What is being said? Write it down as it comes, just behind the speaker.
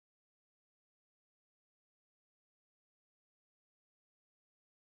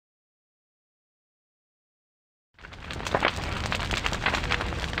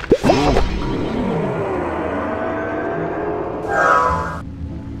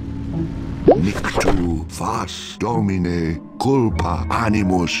Fas domine culpa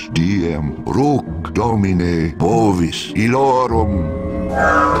animus diem ruc domine bovis ilorum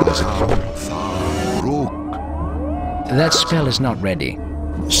ruc. That spell is not ready.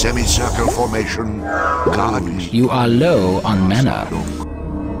 Semicircle formation. God me. You are low on mana.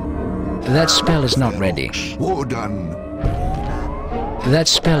 That spell is not ready. Wodan. That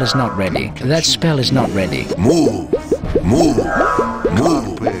spell is not ready. That spell is not ready. Move. Move.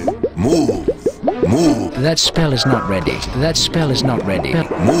 Move. Move. Move. That spell is not ready. That spell is not ready.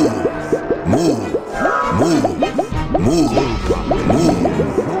 Move. Move. Move. Move. Move.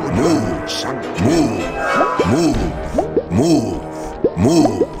 Move. Move. Move.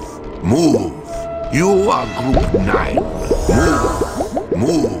 Move. Move. You are group 9. Move.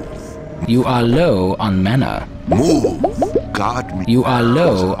 Move. You are low on mana. Move. God me. You are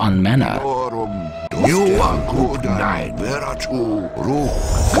low on mana. You are group 9. Veratu. Rook.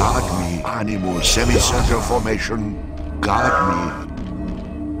 God me. Animal. Semicircle formation. God me.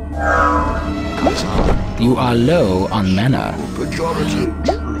 You are low on mana. Pejorative.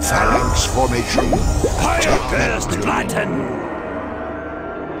 Phalanx formation. First Latin.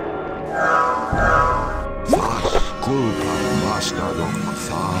 Fas culpa bastardum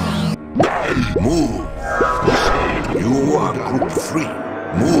far. Move. You are group 3.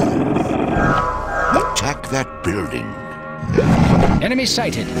 Move. Attack that building. Enemy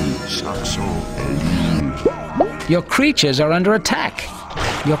sighted. Saxo. Your creatures are under attack.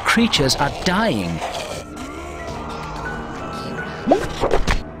 Your creatures are dying.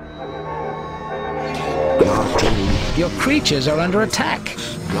 Your creatures are under attack.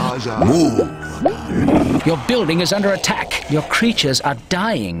 Gaza. Move. Your building is under attack. Your creatures are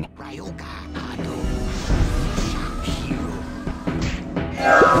dying.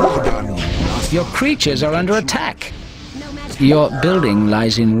 Your creatures are under attack. Your building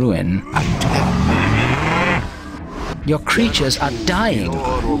lies in ruin. Your creatures are dying.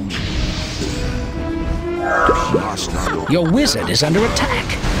 Your wizard is under attack.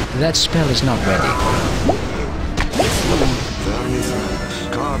 That spell is not ready.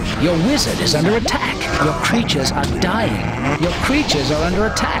 Your wizard is under attack. Your creatures are dying. Your creatures are under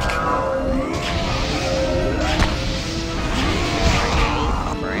attack.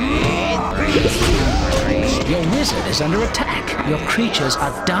 Your wizard is under attack. Your creatures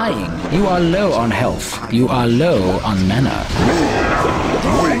are dying. You are low on health. You are low on mana.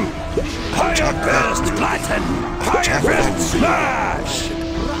 Fire Fist Latin. Fire Fist Smash.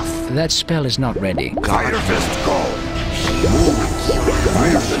 That spell is not ready. Fire Fist Go.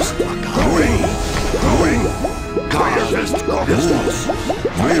 Fire Fist going. Fire Fist Go.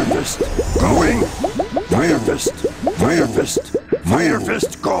 Fire Fist going. Fire Fist. Fire Fist. Fire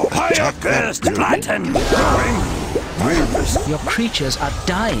Fist Go. Fire Fist Latin. Going. Fire Fist. Your creatures are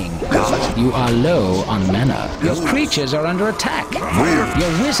dying. You are low on mana. Your creatures are under attack.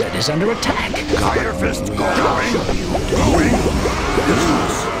 Your wizard is under attack. Fire Fist Go. Going.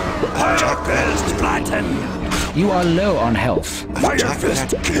 Fire Fist Latin. You are low on health. Fire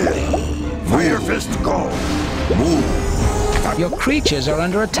Fist Kill. Fire Fist Go. Move. Your creatures are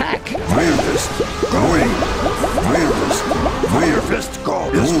under attack. Fire Fist going. Fire Fist. Fire Fist Go.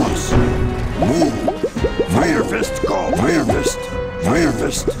 Move. Fire Fist Go. Fire Fist. Fire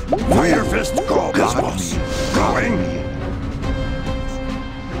Fist. Fire Fist Go. Going.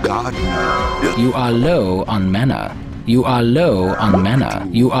 God. You are low on mana. You are low on mana.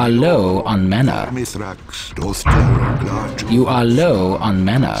 You are low on mana. Mithrax. Dothter. You are low on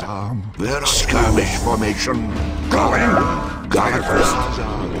mana. Skirmish formation. Going. Fire Fist.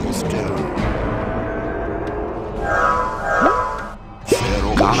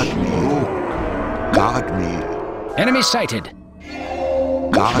 God me. God me. Enemy sighted.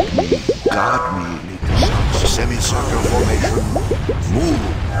 God me. God me. Semicircle formation. Move.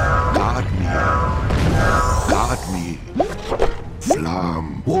 God me. God me.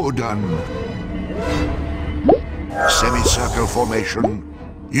 Flam. Wodan. Semicircle formation.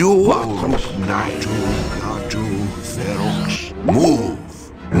 You are group 9. Latu. Ferox. Move.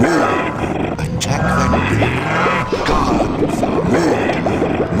 Move. Attack that building. God. Move.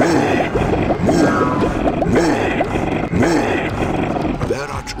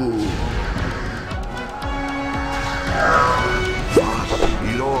 Veratu. Fas.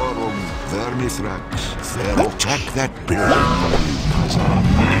 Ilorum. Vermithrax. Attack that building.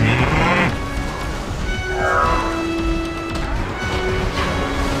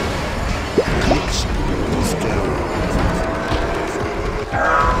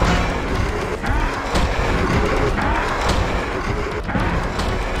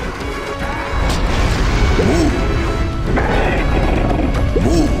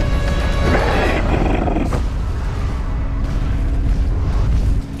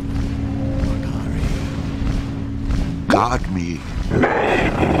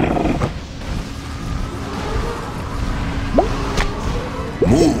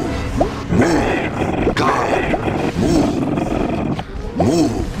 Move. Move. Guard. Move.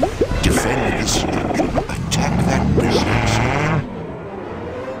 Move. Defend this structure. Attack that business.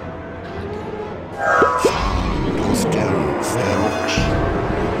 Hostel Ferox.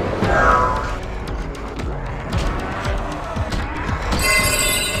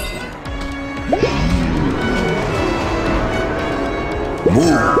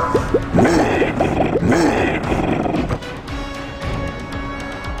 Move. Move. Move.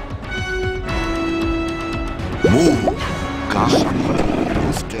 Move. Gasmi.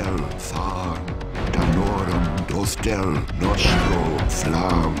 Dostel. Thar. Danorum. Dostel. Nostro.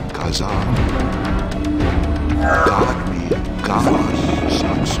 Flam. Kazan. Guard me. Galas.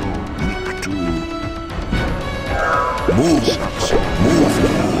 Saxo. Niktu. Move. Saxo. Move.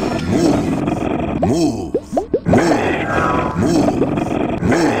 Move. Move. Move. Move.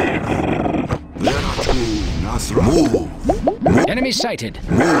 Move. Enemy sighted.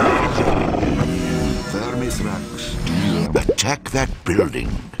 Vermithrax. Attack that building.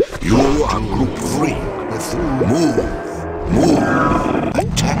 You are group 3. Move. Move.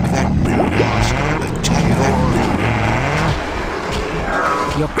 Attack that building. Attack that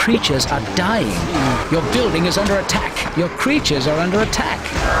building. Your creatures are dying. Your building is under attack. Your creatures are under attack.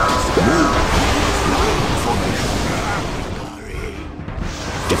 Move.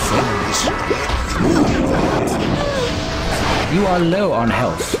 Defend this. Move. You are low on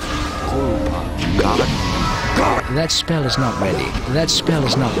health. God. That spell is not ready. That spell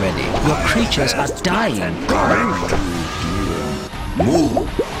is not ready. Your creatures are dying. Move.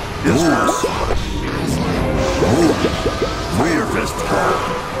 Yes, Move. Fire fist.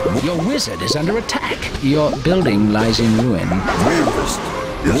 Your wizard is under attack. Your building lies in ruin. Fire fist.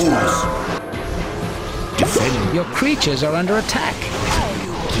 Yes, boss. Defend. Your creatures are under attack.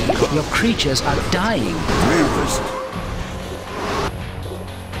 Your creatures are dying. Fire fist.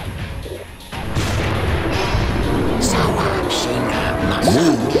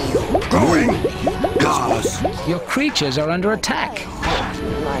 Move. Going. Gas. Your creatures are under attack.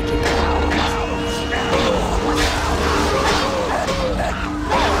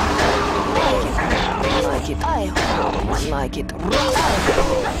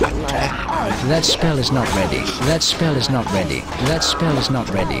 That spell is not ready. That spell is not ready. That spell is not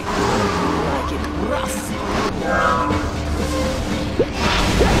ready.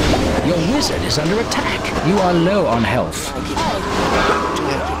 Your wizard is under attack. You are low on health.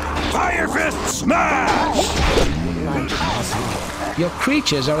 Fire fist smash. Your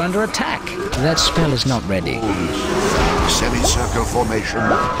creatures are under attack. That spell is not ready. Semicircle formation.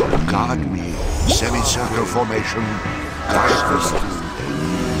 Guard me. Semicircle formation. Guard us.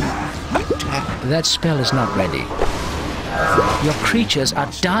 Attack. That spell is not ready. Your creatures are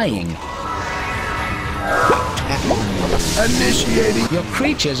dying. Initiating. Your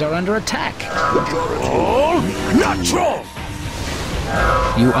creatures are under attack. All natural.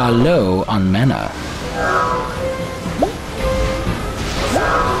 You are low on mana.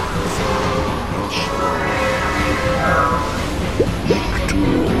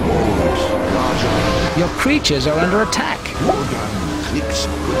 Your creatures are under attack.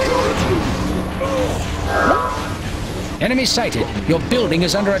 Enemy sighted. Your building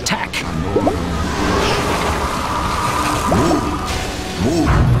is under attack.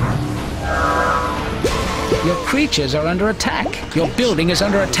 Your creatures are under attack. Your building is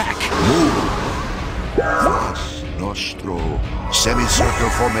under attack. Nostro. Semicircle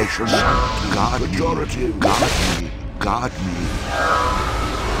formation. Guard majority. Guard me. Guard me.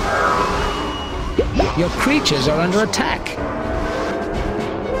 Your creatures are under attack.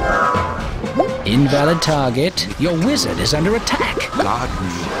 Invalid target. Your wizard is under attack. Guard me.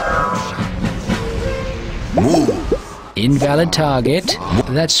 Move. Invalid target.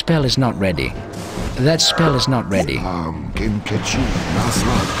 That spell is not ready. That spell is not ready. Genkechi.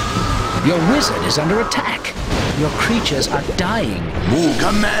 Nathrak. Your wizard is under attack. Your creatures are dying. Move.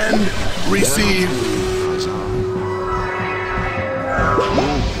 Command. Receive.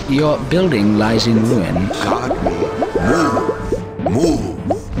 Your building lies in ruin. Guard me. Move.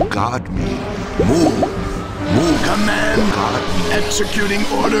 Move. Guard me. Move. Move. Command. Guard me. Executing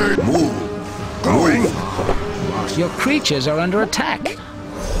order. Move. Going. Your creatures are under attack.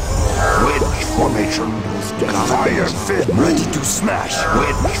 Wedge formation. Fire fit. Ready to smash.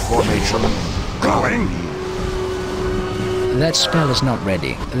 Wedge formation. Going. That spell is not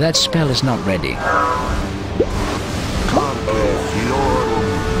ready. That spell is not ready.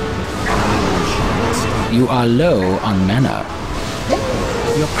 You are low on mana.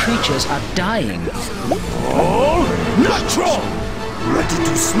 Your creatures are dying. All natural. Ready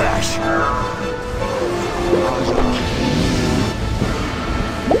to smash.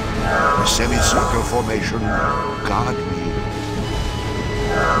 Semicircle formation. Guard me.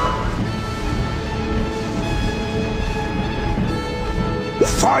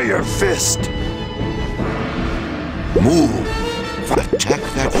 Fire fist! Move. Attack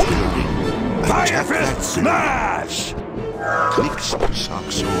that building. Fire Attack that fist building. smash! Clicks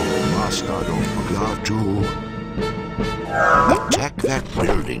Saxo Bastardo Glatu. Attack that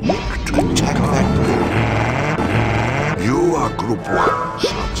building. Attack that building. You are Group 1,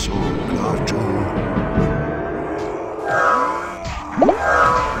 Saxo Glatu.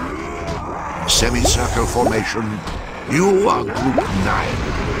 Semicircle formation. You are Group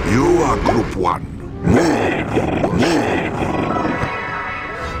 9. You are Group 1. Move.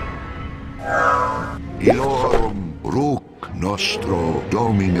 Iorum Rook Nostro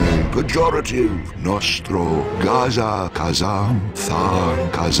Domine Pejorative Nostro Gaza Kazam Thar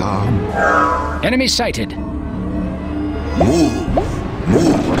Kazam. Enemy sighted. Move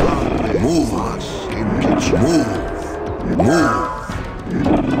us. Move.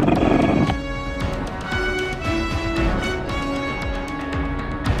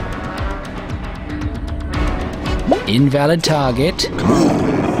 Invalid target. Move.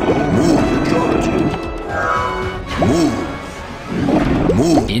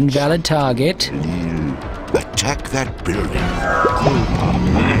 Invalid target. Attack that building.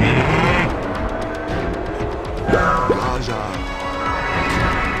 Gaza.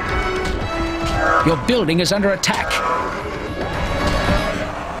 Your building is under attack.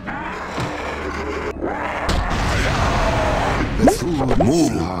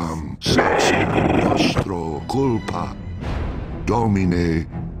 Move. Saxo Nostro Culpa. Domine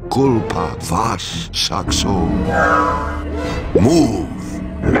Culpa Vas Saxo. Move.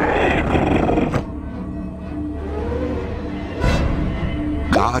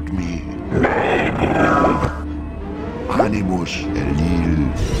 Guard me. Animus Elil.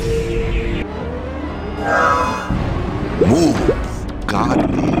 Move. Guard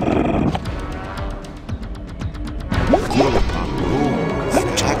me. Culpa Room.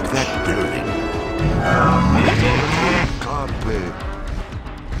 Attack that building. Carpe.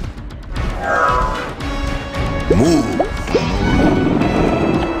 Move.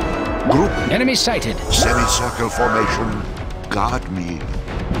 Group. Enemy sighted. Semicircle formation. Guard me.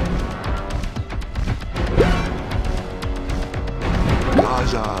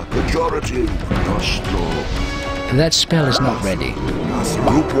 Gaza. Pejorative. Nostro. That spell is not ready.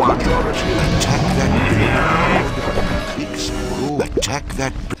 Group 1. Attack that building. Attack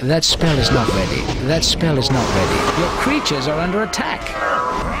that. That spell is not ready. That spell is not ready. Your creatures are under attack.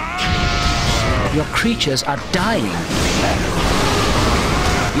 Your creatures are dying.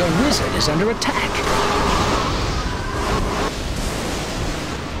 Your wizard is under attack.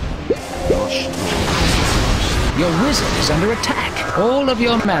 Your wizard is under attack. All of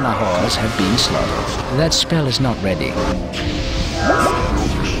your mana whores have been slaughtered. That spell is not ready.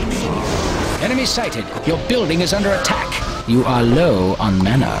 Enemy sighted. Your building is under attack. You are low on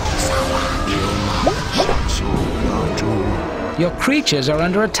mana. Your creatures are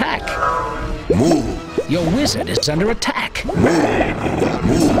under attack. Move. Your wizard is under attack.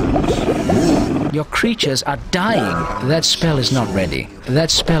 Your creatures are dying. That spell is not ready. That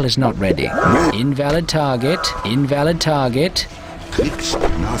spell is not ready. Invalid target. Invalid target. Clicks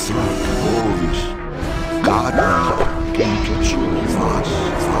nothing. Holes. Guard me. Kinketsu. Fast.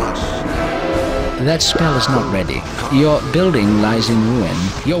 That spell is not ready. Your building lies in ruin.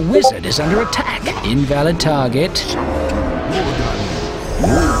 Your wizard is under attack. Invalid target.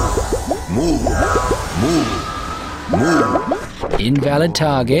 Move. Invalid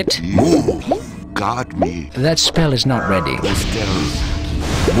target. Move. Guard me. That spell is not ready.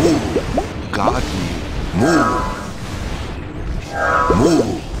 Move. Guard me.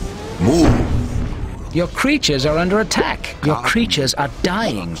 Move. Your creatures are under attack. Your creatures are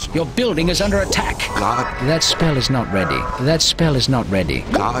dying. Your building is under attack. Guard. That spell is not ready. That spell is not ready.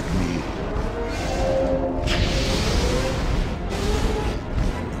 Guard me.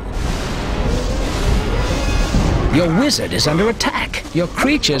 Your wizard is under attack. Your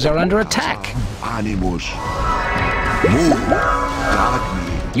creatures are under attack. Animus. Move. Guard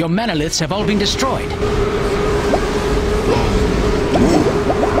me. Your manoliths have all been destroyed.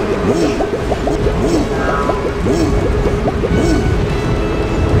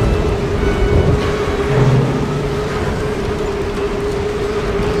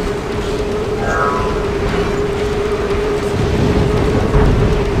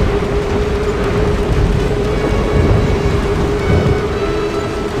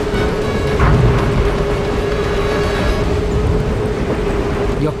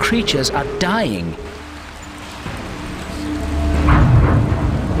 Your creatures are dying.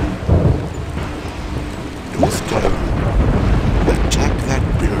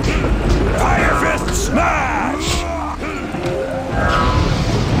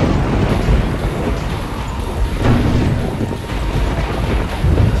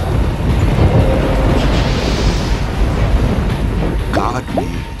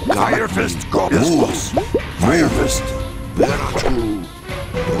 Yes, boss. Fire fist. Where to?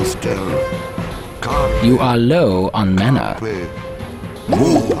 Hostel. You are low on mana.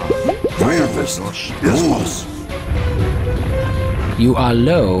 Move. Fire fist. Yes, boss. You are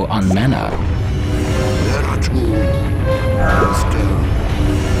low on mana. Where to? Hostel.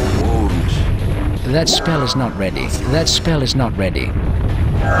 Wolves. That spell is not ready. That spell is not ready.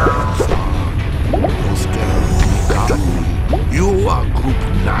 Hostel. You are group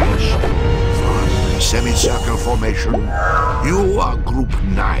 9. Semicircle formation. You are group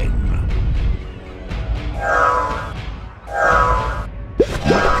 9.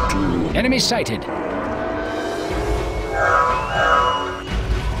 Enemy sighted.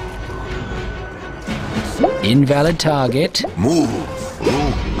 Invalid target. Move.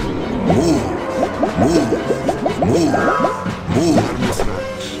 Move. Move. Move. Move.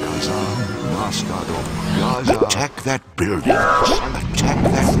 Attack that building. Attack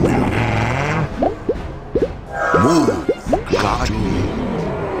that building. Move. Guard me.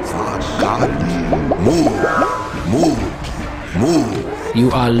 Guard me. Move. Move. Move.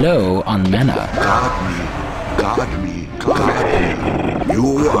 You are low on mana. Guard me. Guard me. Guard me. You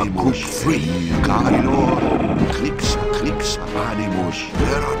are group 3. Guard Lord. Clicks. Animus.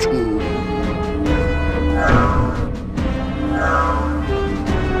 Where are you?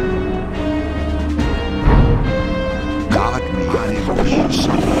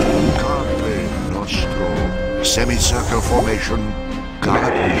 Carpe nostro. Semicircle formation.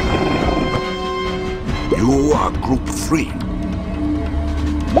 Guard me. You are group 3.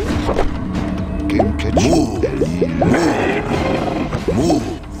 Move. Move.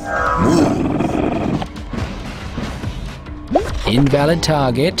 Move. Invalid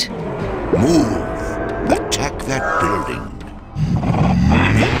target. Move. Attack that building.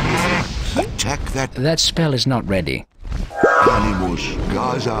 Attack that. That spell is not ready. Animus.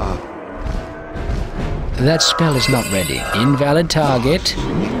 Gaza. That spell is not ready. Invalid target.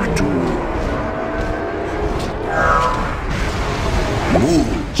 Move.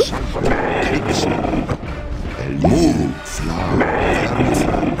 Move. Flower.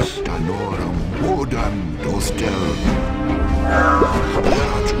 Danorum. Wodan. Dostel.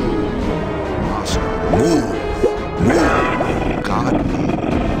 Move. Move. Guard me.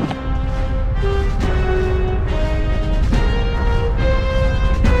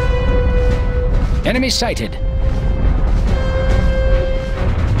 Enemy sighted.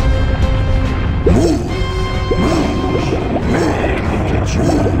 Move.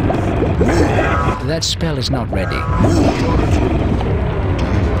 That spell is not ready.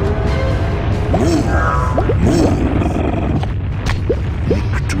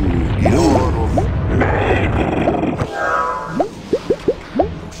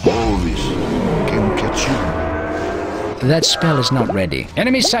 That spell is not ready.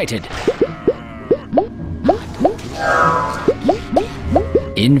 Enemy sighted.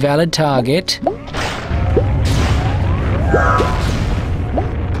 Invalid target.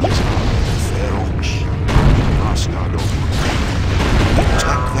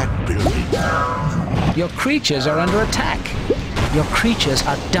 Your creatures are under attack. Your creatures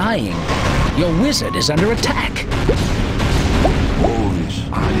are dying. Your wizard is under attack.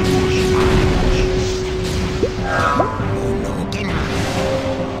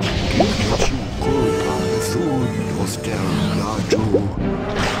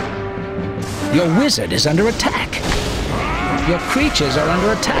 Your wizard is under attack. Your creatures are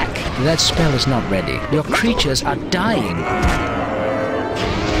under attack. That spell is not ready. Your creatures are dying.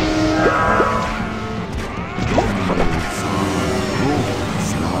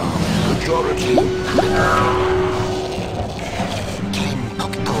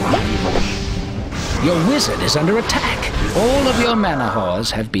 Your wizard is under attack. All of your mana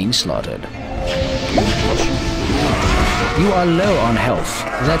whores have been slaughtered. You are low on health.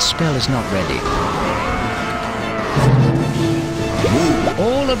 That spell is not ready.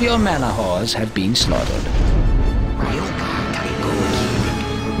 All of your mana whores have been slaughtered.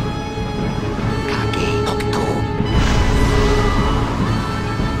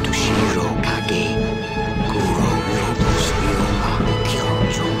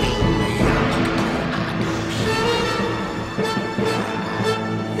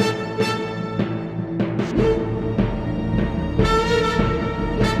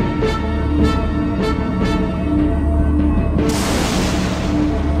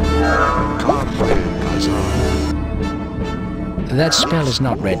 That spell is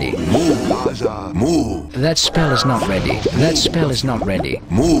not ready. Move, Gaza. Move. That spell is not ready. That spell is not ready.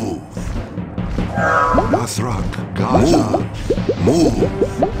 Move. Nathrak. Gaza. Move.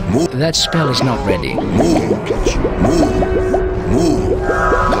 Move. That spell is not ready. Move. Move. Move.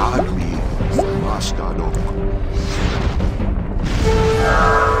 Guard me.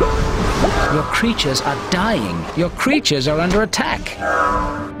 Your creatures are dying. Your creatures are under attack.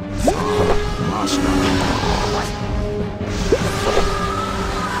 Master.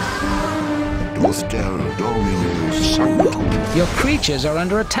 Dostel Dominus Sanctum. Your creatures are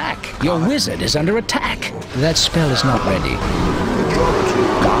under attack. Your wizard is under attack. That spell is not ready.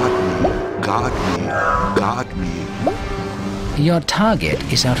 Guard me, guard me. Your target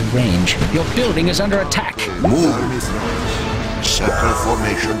is out of range. Your building is under attack. Move. Circle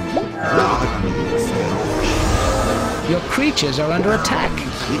formation. Guard me, Pharaoh. Your creatures are under attack.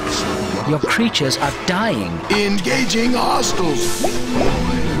 Your creatures are dying. Engaging hostiles.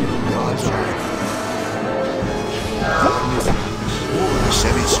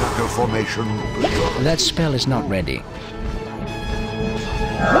 Semicircle formation. That spell is not ready.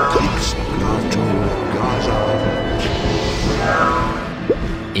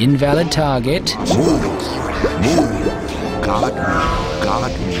 Invalid target. Move. Move. Guard me.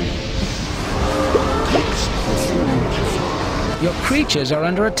 Guard me. Your creatures are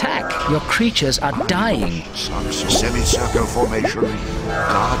under attack. Your creatures are dying. Semicircle formation.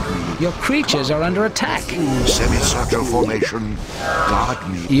 Guard me. Your creatures are under attack. Semicircle formation. Guard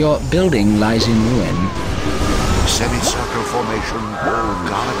me. Your building lies in ruin. Semicircle formation.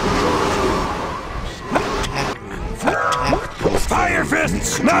 Guard me. Attack. Attack. Fire Fist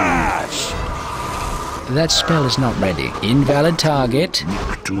Smash! That spell is not ready. Invalid target.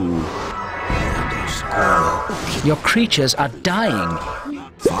 Two. Your creatures are dying.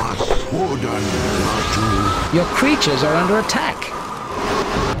 Your creatures are under attack.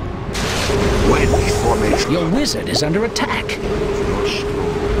 Wedge formation. Your wizard is under attack.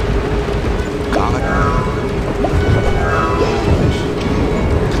 Guard me.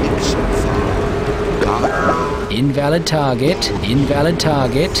 Guard me. Invalid target. Invalid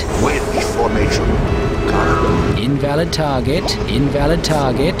target. Wedge formation. Guard me. Invalid target. Invalid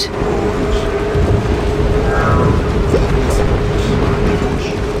target.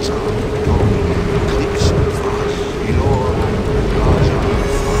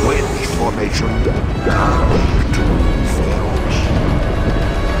 Wedge formation. Guard me to Pharaohs.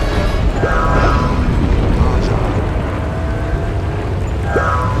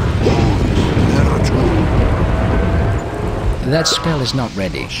 That spell is not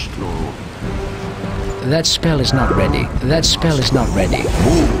ready. That spell is not ready. That spell is not ready.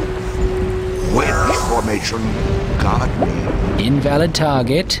 Move. Wedge formation. Guard me. Invalid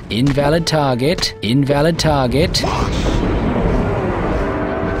target. Invalid target. Invalid target.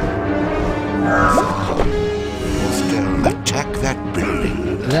 Attack that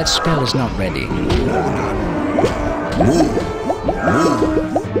building. That spell is not ready. Move. Move. Move.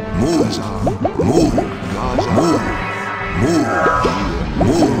 Move. Move. Move.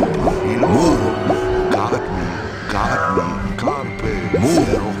 Move. Move. Guard me. Guard me. Carpe. Move.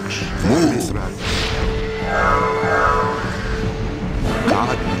 Move.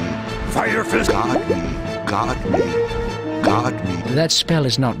 Guard me. Fire Fist! Guard me. Guard me. Guard me. That spell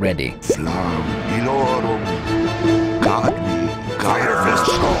is not ready. Flam. Ilorum. Guard me. Fire Fist!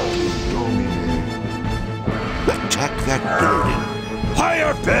 Domine. Attack that building.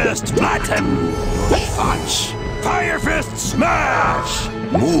 Fire Fist Flatten! Fats. Fire Fist Smash!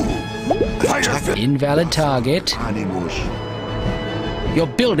 Move. Fire Attack Fist! Invalid target. Animus. Your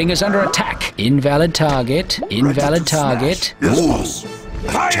building is under attack. Invalid target. Invalid target. Yes, Move. boss.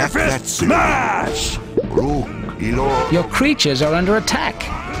 Fire Attack that Fist building. Smash! Rook. Ilor. Your creatures are under attack.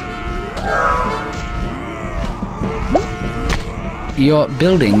 Your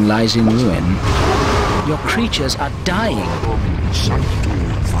building lies in ruin. Your creatures are dying. Sanctum.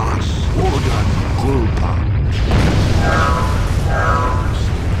 Vas. Ordan. Culpa.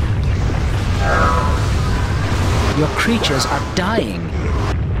 Your creatures are dying.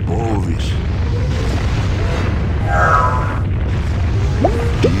 Bovis.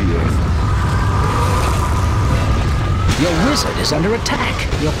 Dear. Your wizard is under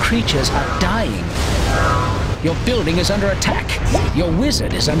attack. Your creatures are dying. Your building is under attack. Your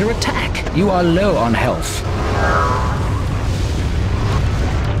wizard is under attack. You are low on health.